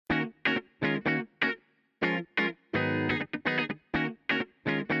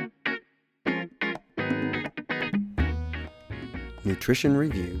Nutrition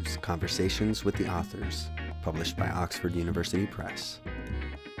Reviews, Conversations with the Authors, published by Oxford University Press.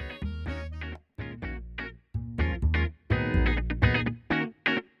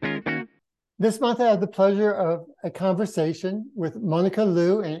 This month I have the pleasure of a conversation with Monica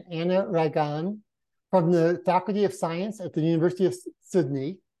Liu and Anna Rangan from the Faculty of Science at the University of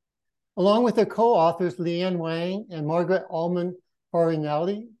Sydney, along with their co-authors Leanne Wang and Margaret Allman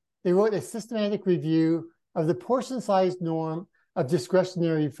Farinelli. They wrote a systematic review of the portion size norm of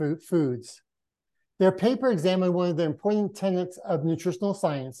discretionary foods. Their paper examined one of the important tenets of nutritional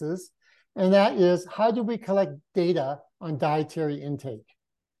sciences, and that is, how do we collect data on dietary intake?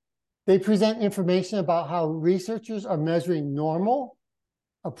 They present information about how researchers are measuring normal,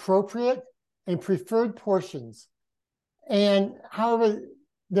 appropriate, and preferred portions. And however,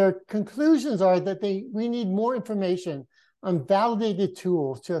 their conclusions are that we need more information on validated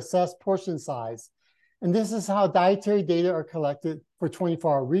tools to assess portion size. And this is how dietary data are collected for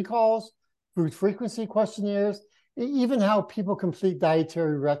 24-hour recalls, food frequency questionnaires, and even how people complete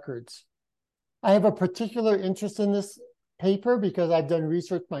dietary records. I have a particular interest in this paper because I've done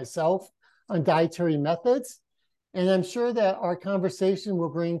research myself on dietary methods. And I'm sure that our conversation will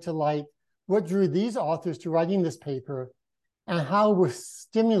bring to light what drew these authors to writing this paper and how we'll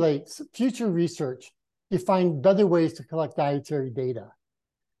stimulate future research to find better ways to collect dietary data.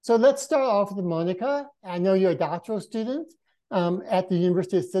 So let's start off with Monica. I know you're a doctoral student at the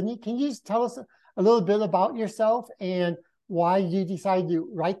University of Sydney. Can you just tell us a little bit about yourself and why you decided to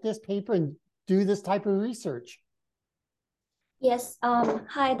write this paper and do this type of research? Yes,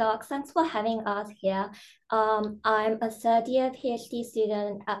 hi Doc, thanks for having us here. I'm a third year PhD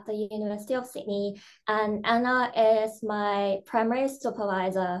student at the University of Sydney, and Anna is my primary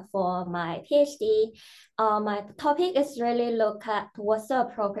supervisor for my PhD. My topic is really look at what's the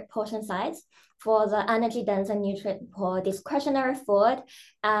appropriate portion size for the energy dense and nutrient poor discretionary food,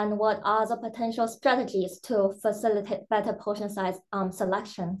 and what are the potential strategies to facilitate better portion size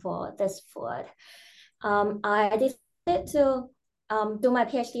selection for this food. I decided to do my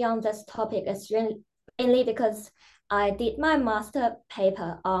PhD on this topic is mainly because I did my master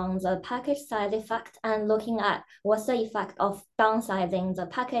paper on the package size effect and looking at what's the effect of downsizing the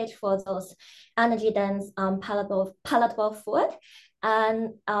package for those energy dense palatable food.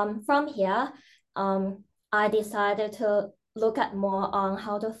 And from here, I decided to look at more on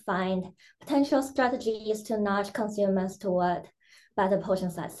how to find potential strategies to nudge consumers toward better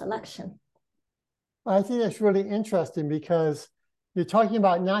portion size selection. I think that's really interesting because you're talking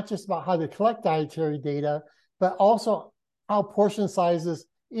about not just about how to collect dietary data, but also how portion sizes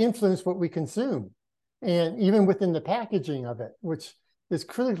influence what we consume, and even within the packaging of it, which is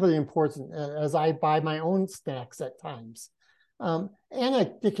critically important as I buy my own snacks at times.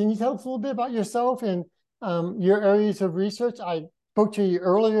 Anna, can you tell us a little bit about yourself and your areas of research? I spoke to you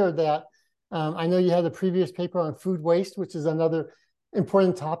earlier that I know you had a previous paper on food waste, which is another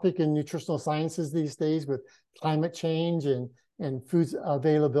important topic in nutritional sciences these days with climate change and food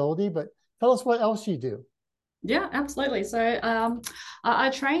availability, but tell us what else you do. Yeah, absolutely. So I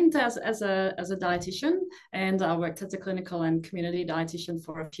trained as a dietitian, and I worked as a clinical and community dietitian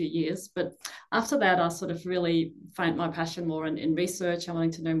for a few years. But after that, I sort of really found my passion more in research. I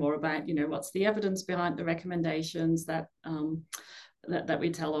wanted to know more about, what's the evidence behind the recommendations that that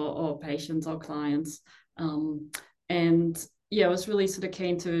we tell our patients, our clients. And yeah, I was really sort of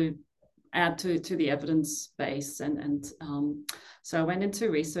keen to add to the evidence base, and so I went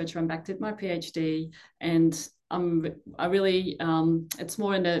into research, went back, did my PhD, and I really it's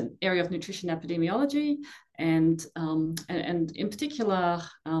more in the area of nutrition epidemiology, and in particular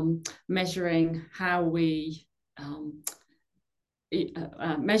measuring how we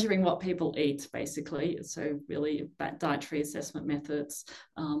measuring what people eat, basically. So really about dietary assessment methods,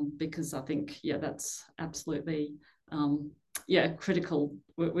 because I think that's absolutely critical.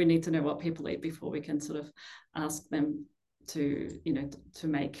 We need to know what people eat before we can sort of ask them to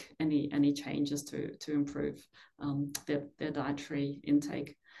make any changes to improve their dietary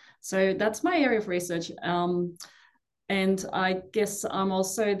intake. So that's my area of research, and I guess I'm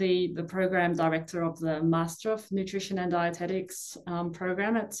also the program director of the Master of Nutrition and Dietetics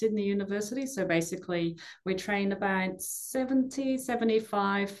program at Sydney University. So basically we train about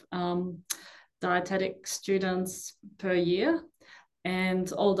 75 dietetic students per year,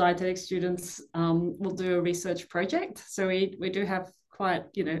 and all dietetic students will do a research project. So we do have quite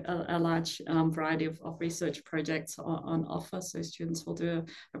a large variety of research projects on offer. So students will do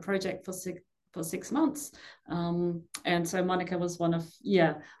a project for 6 months, and so Monica was one of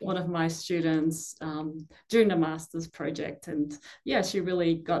my students doing the master's project, and she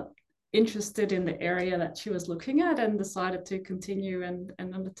really got interested in the area that she was looking at and decided to continue and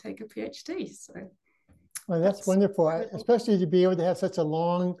undertake a PhD. So, well, that's wonderful, especially to be able to have such a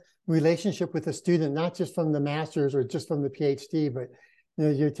long relationship with a student, not just from the master's or just from the PhD, but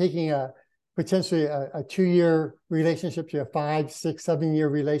you're taking a potentially a 2-year relationship to a 5, 6, 7-year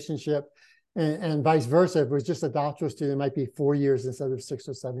relationship, and vice versa. If it was just a doctoral student, it might be 4 years instead of 6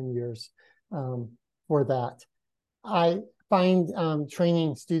 or 7 years for that. I find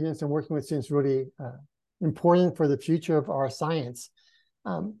training students and working with students really important for the future of our science.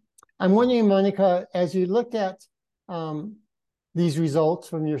 I'm wondering, Monica, as you looked at these results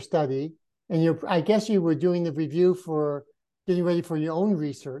from your study, and I guess you were doing the review for getting ready for your own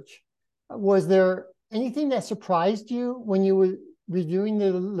research, was there anything that surprised you when you were reviewing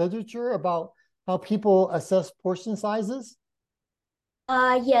the literature about how people assess portion sizes?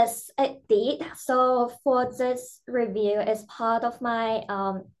 Yes, it did. So for this review, it's part of my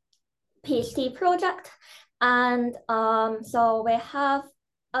PhD project. And so we have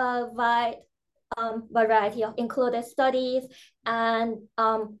a wide variety of included studies and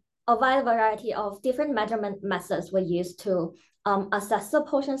a wide variety of different measurement methods we use to assess the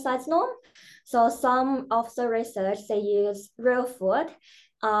portion size norm. So some of the research, they use real food.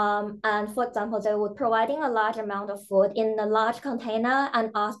 And for example, they would providing a large amount of food in a large container and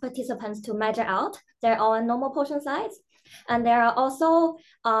ask participants to measure out their own normal portion size. And there are also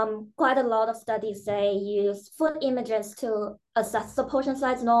quite a lot of studies, they use food images to assess the portion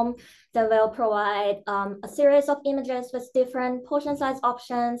size norm. They will provide a series of images with different portion size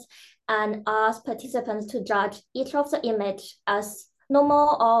options and ask participants to judge each of the image as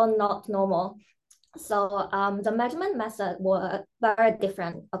normal or not normal. So the measurement method were very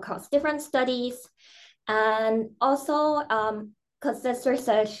different across different studies. And also, because this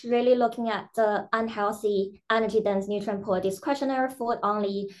research really looking at the unhealthy, energy-dense, nutrient-poor discretionary food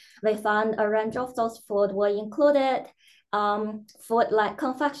only, we found a range of those food were included. Food like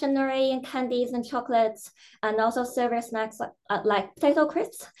confectionery and candies and chocolates, and also savory snacks like potato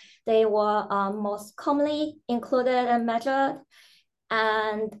crisps. They were most commonly included and measured.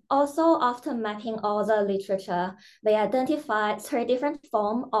 And also, after mapping all the literature, we identified 3 different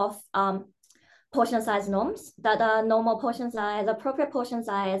forms of portion size norms that are normal portion size, appropriate portion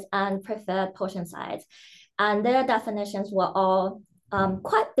size, and preferred portion size. And their definitions were all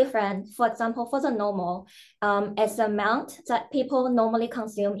quite different. For example, for the normal, it's the amount that people normally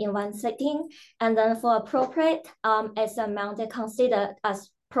consume in one sitting. And then for appropriate, it's the amount they consider as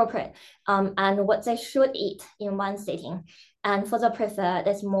appropriate and what they should eat in one sitting. And for the preferred,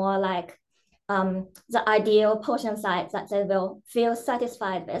 it's more like the ideal portion size that they will feel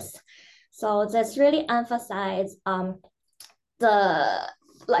satisfied with. So this really emphasizes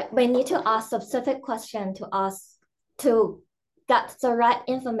we need to ask specific question to get the right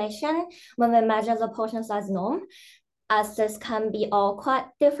information when we measure the portion size norm, as this can be all quite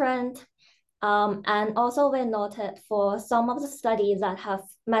different. And also we noted for some of the studies that have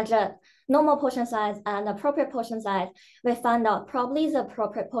measured normal portion size and appropriate portion size, we found out probably the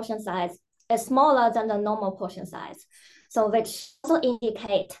appropriate portion size is smaller than the normal portion size. So which also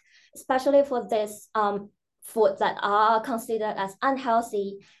indicate, especially for this food that are considered as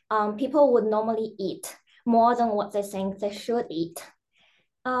unhealthy, people would normally eat more than what they think they should eat.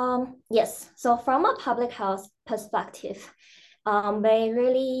 Yes, so from a public health perspective, we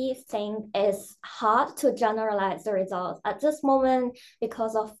really think it's hard to generalize the results at this moment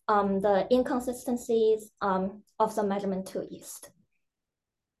because of the inconsistencies of the measurement tool used.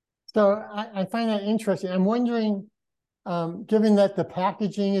 So I find that interesting. I'm wondering, given that the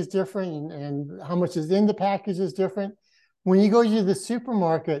packaging is different and how much is in the package is different, when you go to the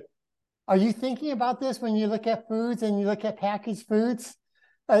supermarket, are you thinking about this when you look at foods and you look at packaged foods?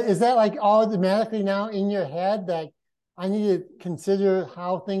 Is that like automatically now in your head that I need to consider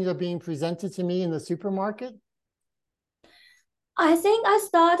how things are being presented to me in the supermarket? I think I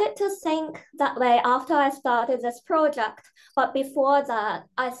started to think that way after I started this project. But before that,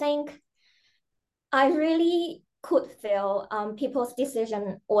 I think I really could feel people's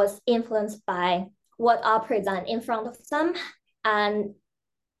decision was influenced by what are present in front of them. And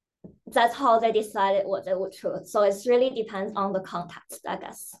that's how they decided what they would choose. So it really depends on the context, I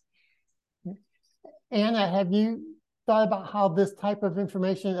guess. Anna, have you thought about how this type of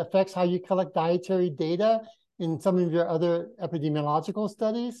information affects how you collect dietary data in some of your other epidemiological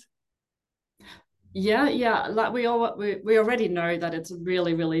studies? Yeah. Like we already know that it's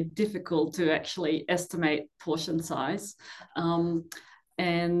really, really difficult to actually estimate portion size,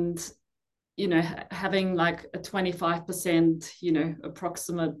 and having like a 25%,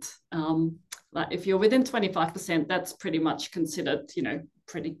 approximate, like if you're within 25%, that's pretty much considered,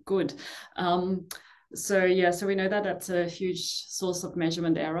 pretty good. So we know that that's a huge source of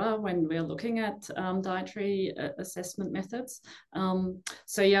measurement error when we're looking at dietary assessment methods.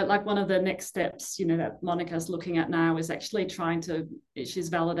 So like one of the next steps, that Monica's looking at now is actually she's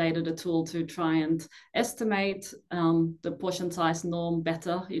validated a tool to try and estimate the portion size norm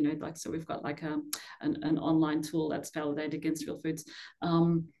better, like, so we've got like an online tool that's validated against real foods.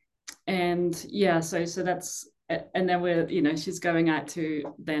 And so that's, and then we're, she's going out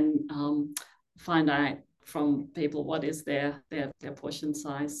to then find out from people what is their portion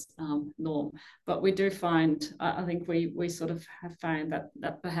size norm. But we do find, I think we sort of have found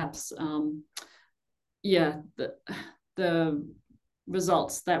that perhaps the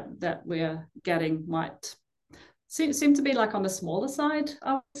results that we're getting might seem to be like on the smaller side,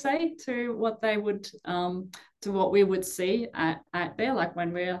 I would say, to what they would to what we would see out there, like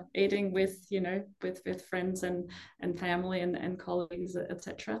when we're eating with with friends and family and colleagues,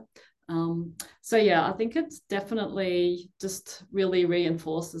 etc. So I think it's definitely just really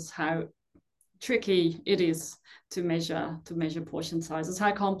reinforces how tricky it is to measure portion sizes,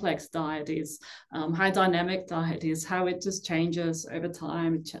 how complex diet is, how dynamic diet is, how it just changes over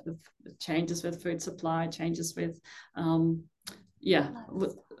time. It changes with food supply, changes with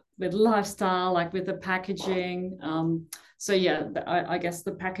with lifestyle, like with the packaging. So I guess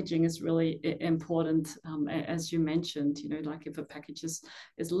the packaging is really important, as you mentioned. Like if a package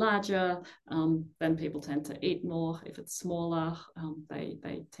is larger, then people tend to eat more. If it's smaller,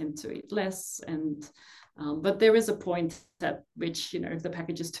 they tend to eat less. And but there is a point at which, if the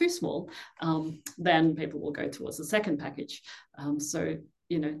package is too small, then people will go towards the second package. So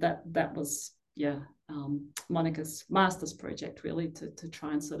that was Monica's master's project, really, to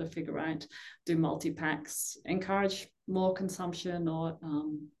try and sort of figure out, do multi-packs encourage more consumption or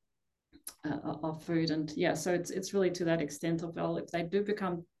of food? And so it's really to that extent of, well, if they do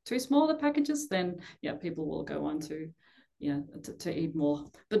become too small, the packages, then people will go on to eat more.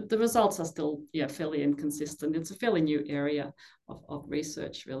 But the results are still fairly inconsistent. It's a fairly new area of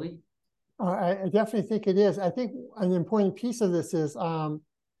research, really. I definitely think it is. I think an important piece of this is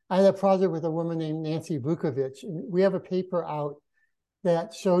I had a project with a woman named Nancy Vukovic. And we have a paper out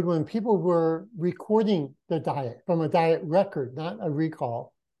that showed when people were recording their diet from a diet record, not a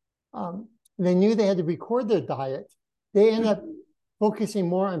recall, they knew they had to record their diet. They ended up focusing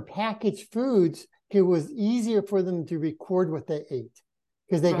more on packaged foods. It was easier for them to record what they ate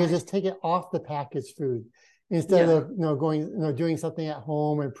because they could just take it off the packaged food instead of going doing something at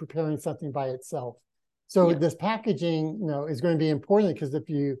home and preparing something by itself. So this packaging is going to be important, because if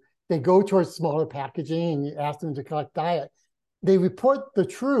they go towards smaller packaging and you ask them to collect diet, they report the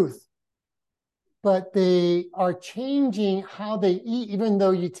truth, but they are changing how they eat, even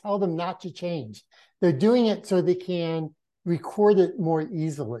though you tell them not to change. They're doing it so they can record it more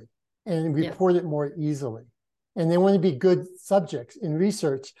easily and report it more easily. And they want to be good subjects in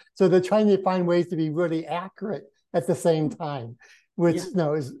research. So they're trying to find ways to be really accurate at the same time, which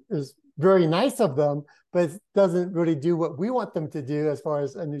is very nice of them, but it doesn't really do what we want them to do as far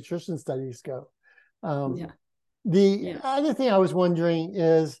as nutrition studies go. The other thing I was wondering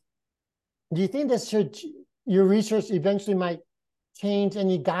is, do you think this your research eventually might change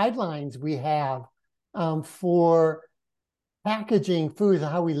any guidelines we have for packaging foods,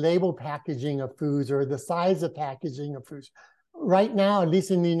 how we label packaging of foods or the size of packaging of foods? Right now, at least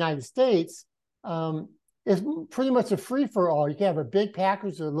in the United States, it's pretty much a free-for-all. You can have a big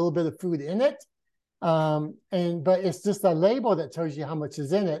package with a little bit of food in it, but it's just a label that tells you how much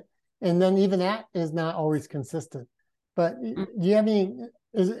is in it, and then even that is not always consistent. But do you have any,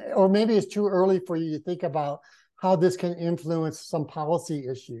 or maybe it's too early for you to think about how this can influence some policy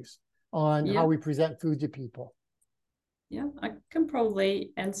issues on how we present food to people? Yeah, I can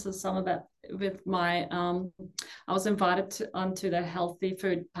probably answer some of that with my, I was invited onto the Healthy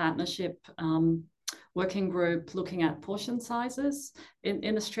Food Partnership working group looking at portion sizes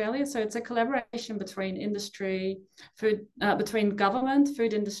in Australia. So it's a collaboration between industry, between government,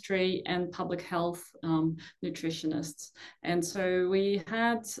 food industry, and public health nutritionists. And so we've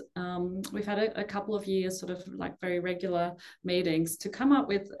had a couple of years, sort of like very regular meetings, to come up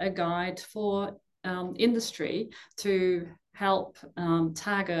with a guide for industry to help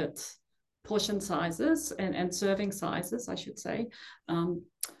target portion sizes and serving sizes, I should say,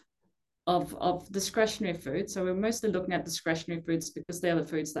 of discretionary foods. So we're mostly looking at discretionary foods because they're the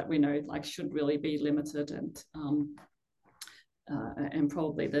foods that we know like should really be limited and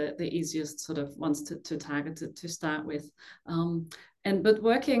probably the easiest sort of ones to target to start with. But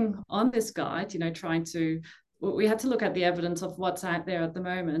working on this guide, trying to we had to look at the evidence of what's out there at the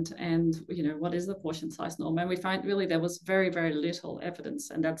moment, and what is the portion size norm, and we find really there was very, very little evidence,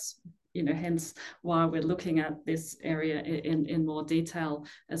 and that's hence why we're looking at this area in more detail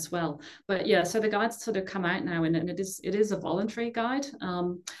as well. But yeah, so the guides sort of come out now, and it is a voluntary guide,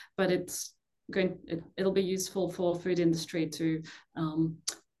 but it'll be useful for food industry to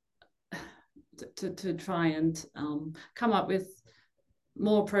try and come up with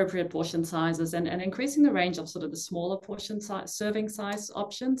more appropriate portion sizes and increasing the range of sort of the smaller portion size, serving size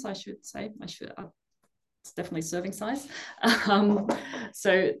options, I should say. It's definitely serving size.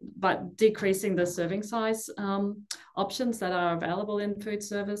 But decreasing the serving size options that are available in food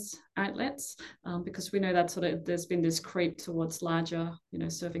service outlets, because we know that there's been this creep towards larger,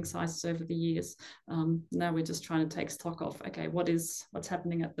 serving sizes over the years. Now we're just trying to take stock of, okay, what's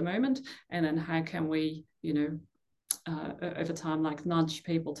happening at the moment, and then how can we, over time, like nudge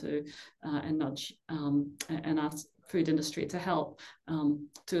people to and nudge and ask food industry to help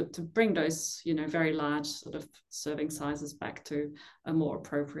to bring those very large sort of serving sizes back to a more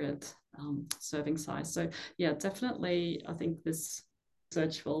appropriate serving size. So yeah, definitely I think this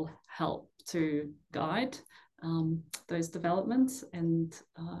research will help to guide those developments, and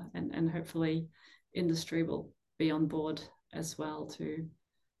hopefully industry will be on board as well to.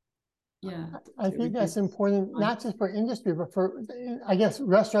 Yeah, I think that's important, not just for industry, but for, I guess,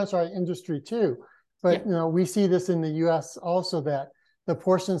 restaurants are an industry too. But we see this in the U.S. also, that the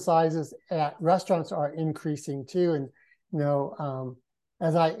portion sizes at restaurants are increasing too. And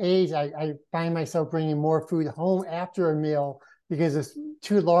as I age, I find myself bringing more food home after a meal because it's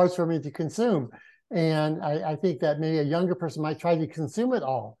too large for me to consume. And I think that maybe a younger person might try to consume it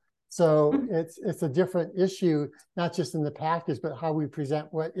all. So it's a different issue, not just in the package, but how we present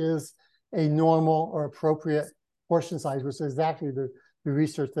what is a normal or appropriate portion size, which is exactly the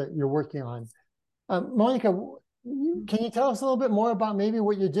research that you're working on. Monica, can you tell us a little bit more about maybe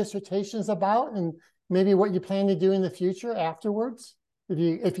what your dissertation is about, and maybe what you plan to do in the future afterwards?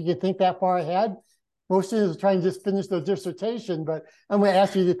 If you can think that far ahead. Most students are trying to just finish their dissertation, but I'm going to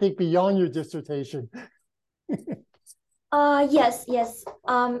ask you to think beyond your dissertation. Yes.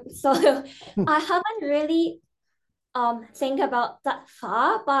 So I haven't really think about that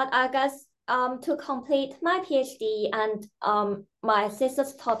far, but I guess to complete my PhD and my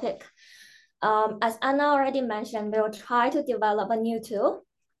thesis topic, as Anna already mentioned, we'll try to develop a new tool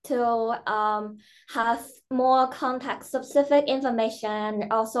to have more context-specific information.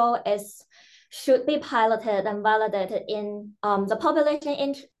 Also, should be piloted and validated in the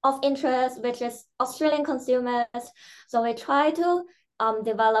population of interest, which is Australian consumers. So we try to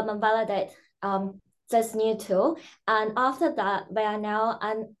develop and validate this new tool. And after that, we are now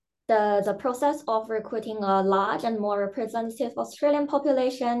in the process of recruiting a large and more representative Australian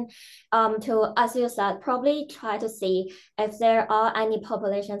population to, as you said, probably try to see if there are any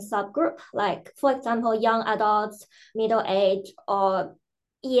population subgroup, like, for example, young adults, middle age, or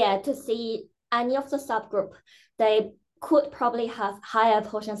to see any of the subgroup. They could probably have higher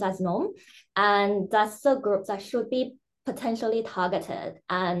portion size norm, and that's the group that should be potentially targeted.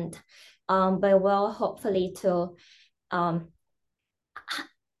 And we will hopefully to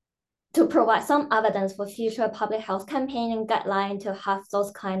provide some evidence for future public health campaign and guideline to have those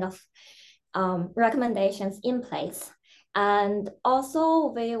kind of recommendations in place. And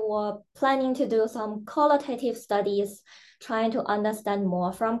also we were planning to do some qualitative studies, trying to understand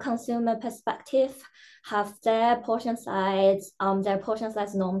more from consumer perspective, have their portion size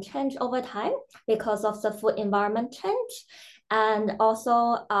norm change over time because of the food environment change. And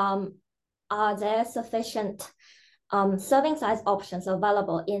also, are there sufficient serving size options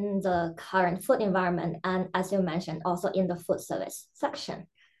available in the current food environment, and as you mentioned, also in the food service section.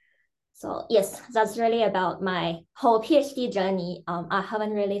 So yes, that's really about my whole PhD journey. I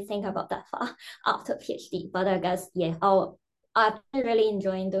haven't really think about that far after PhD, but I guess, I've been really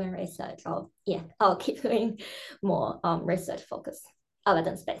enjoying doing research. I'll keep doing more research focused,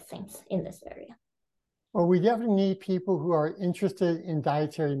 evidence-based things in this area. Well, we definitely need people who are interested in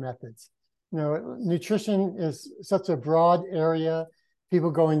dietary methods. Nutrition is such a broad area. People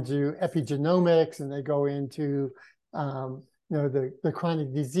go into epigenomics and they go into, the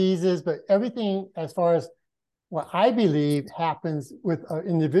chronic diseases, but everything as far as what I believe happens with an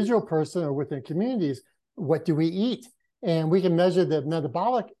individual person or within communities, what do we eat? And we can measure the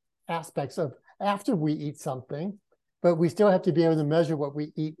metabolic aspects of after we eat something, but we still have to be able to measure what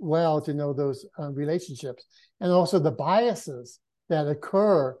we eat well to know those relationships. And also the biases that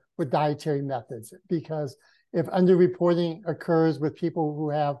occur with dietary methods, because if underreporting occurs with people who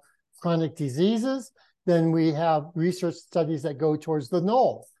have chronic diseases, then we have research studies that go towards the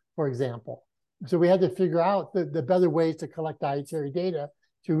null, for example. So we had to figure out the better ways to collect dietary data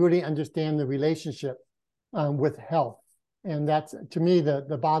to really understand the relationship with health. And that's, to me,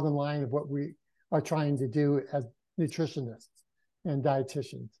 the bottom line of what we are trying to do as nutritionists and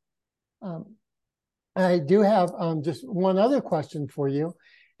dietitians. I do have just one other question for you,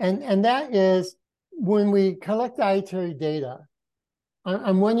 and that is, when we collect dietary data,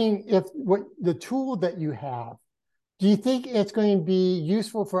 I'm wondering if what the tool that you have, do you think it's going to be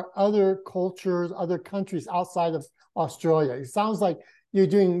useful for other cultures, other countries outside of Australia? It sounds like you're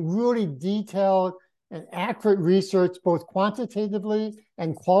doing really detailed and accurate research, both quantitatively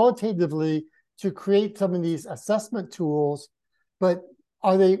and qualitatively, to create some of these assessment tools. But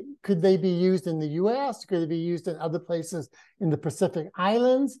could they be used in the US? Could they be used in other places in the Pacific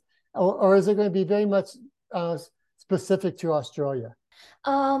Islands? Or is it going to be very much specific to Australia?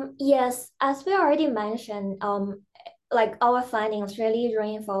 Yes, as we already mentioned, like our findings really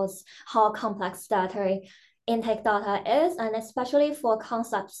reinforce how complex dietary intake data is, and especially for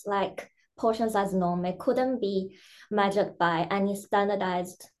concepts like portion size norm, it couldn't be measured by any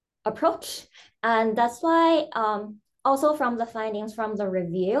standardized approach. And that's why also from the findings from the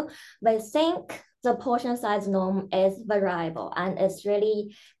review, we think the portion size norm is variable and it's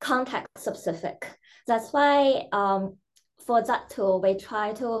really context specific. That's why for that tool, we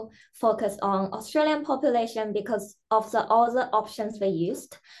try to focus on Australian population because of all the options we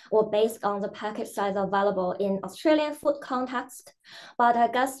used were based on the package size available in Australian food context. But I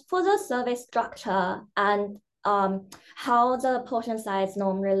guess for the survey structure and how the portion size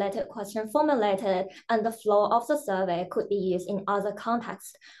norm related question formulated and the flow of the survey could be used in other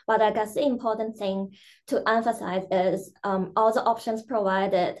contexts. But I guess the important thing to emphasize is all the options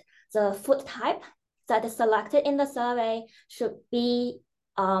provided, the food type that is selected in the survey should be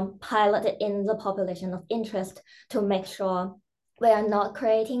piloted in the population of interest to make sure we are not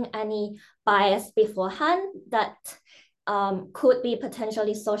creating any bias beforehand that could be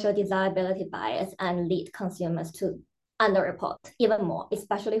potentially social desirability bias and lead consumers to underreport even more,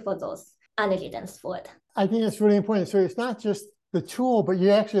 especially for those energy-dense food. I think it's really important. So it's not just the tool, but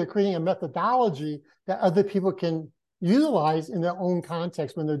you actually are creating a methodology that other people can utilize in their own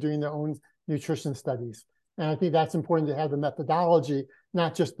context when they're doing their own nutrition studies. And I think that's important to have the methodology,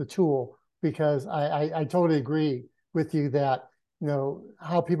 not just the tool, because I totally agree with you that,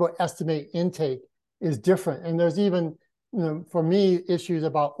 how people estimate intake is different. And there's even, for me, issues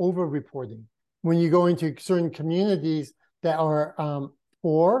about over-reporting. When you go into certain communities that are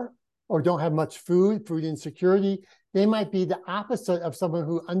poor or don't have much food insecurity, they might be the opposite of someone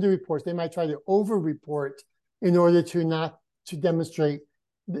who underreports. They might try to over-report in order to demonstrate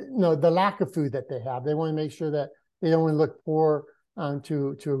the lack of food that they have. They want to make sure that they don't want to look poor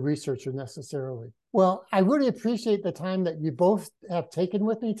to a researcher necessarily. Well, I really appreciate the time that you both have taken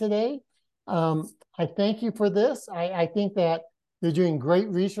with me today. I thank you for this. I think that you're doing great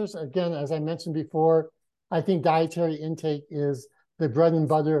research. Again, as I mentioned before, I think dietary intake is the bread and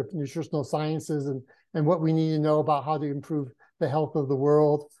butter of nutritional sciences and what we need to know about how to improve the health of the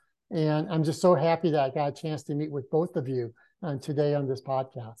world. And I'm just so happy that I got a chance to meet with both of you today on this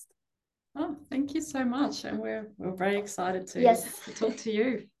podcast. Oh, thank you so much. And we're very excited to talk to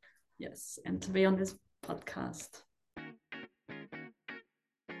you. Yes, and to be on this podcast.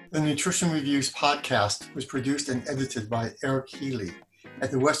 The Nutrition Reviews podcast was produced and edited by Eric Healy at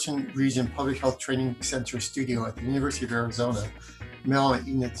the Western Region Public Health Training Center studio at the University of Arizona, Mel and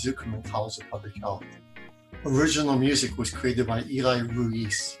Enid Zuckerman College of Public Health. Original music was created by Eli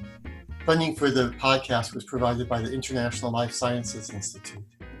Ruiz. Funding for the podcast was provided by the International Life Sciences Institute.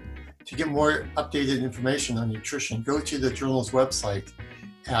 To get more updated information on nutrition, go to the journal's website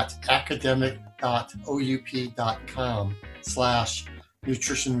at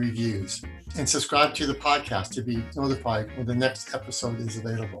academic.oup.com/nutrition reviews and subscribe to the podcast to be notified when the next episode is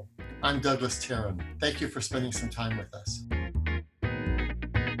available. I'm Douglas Taren. Thank you for spending some time with us.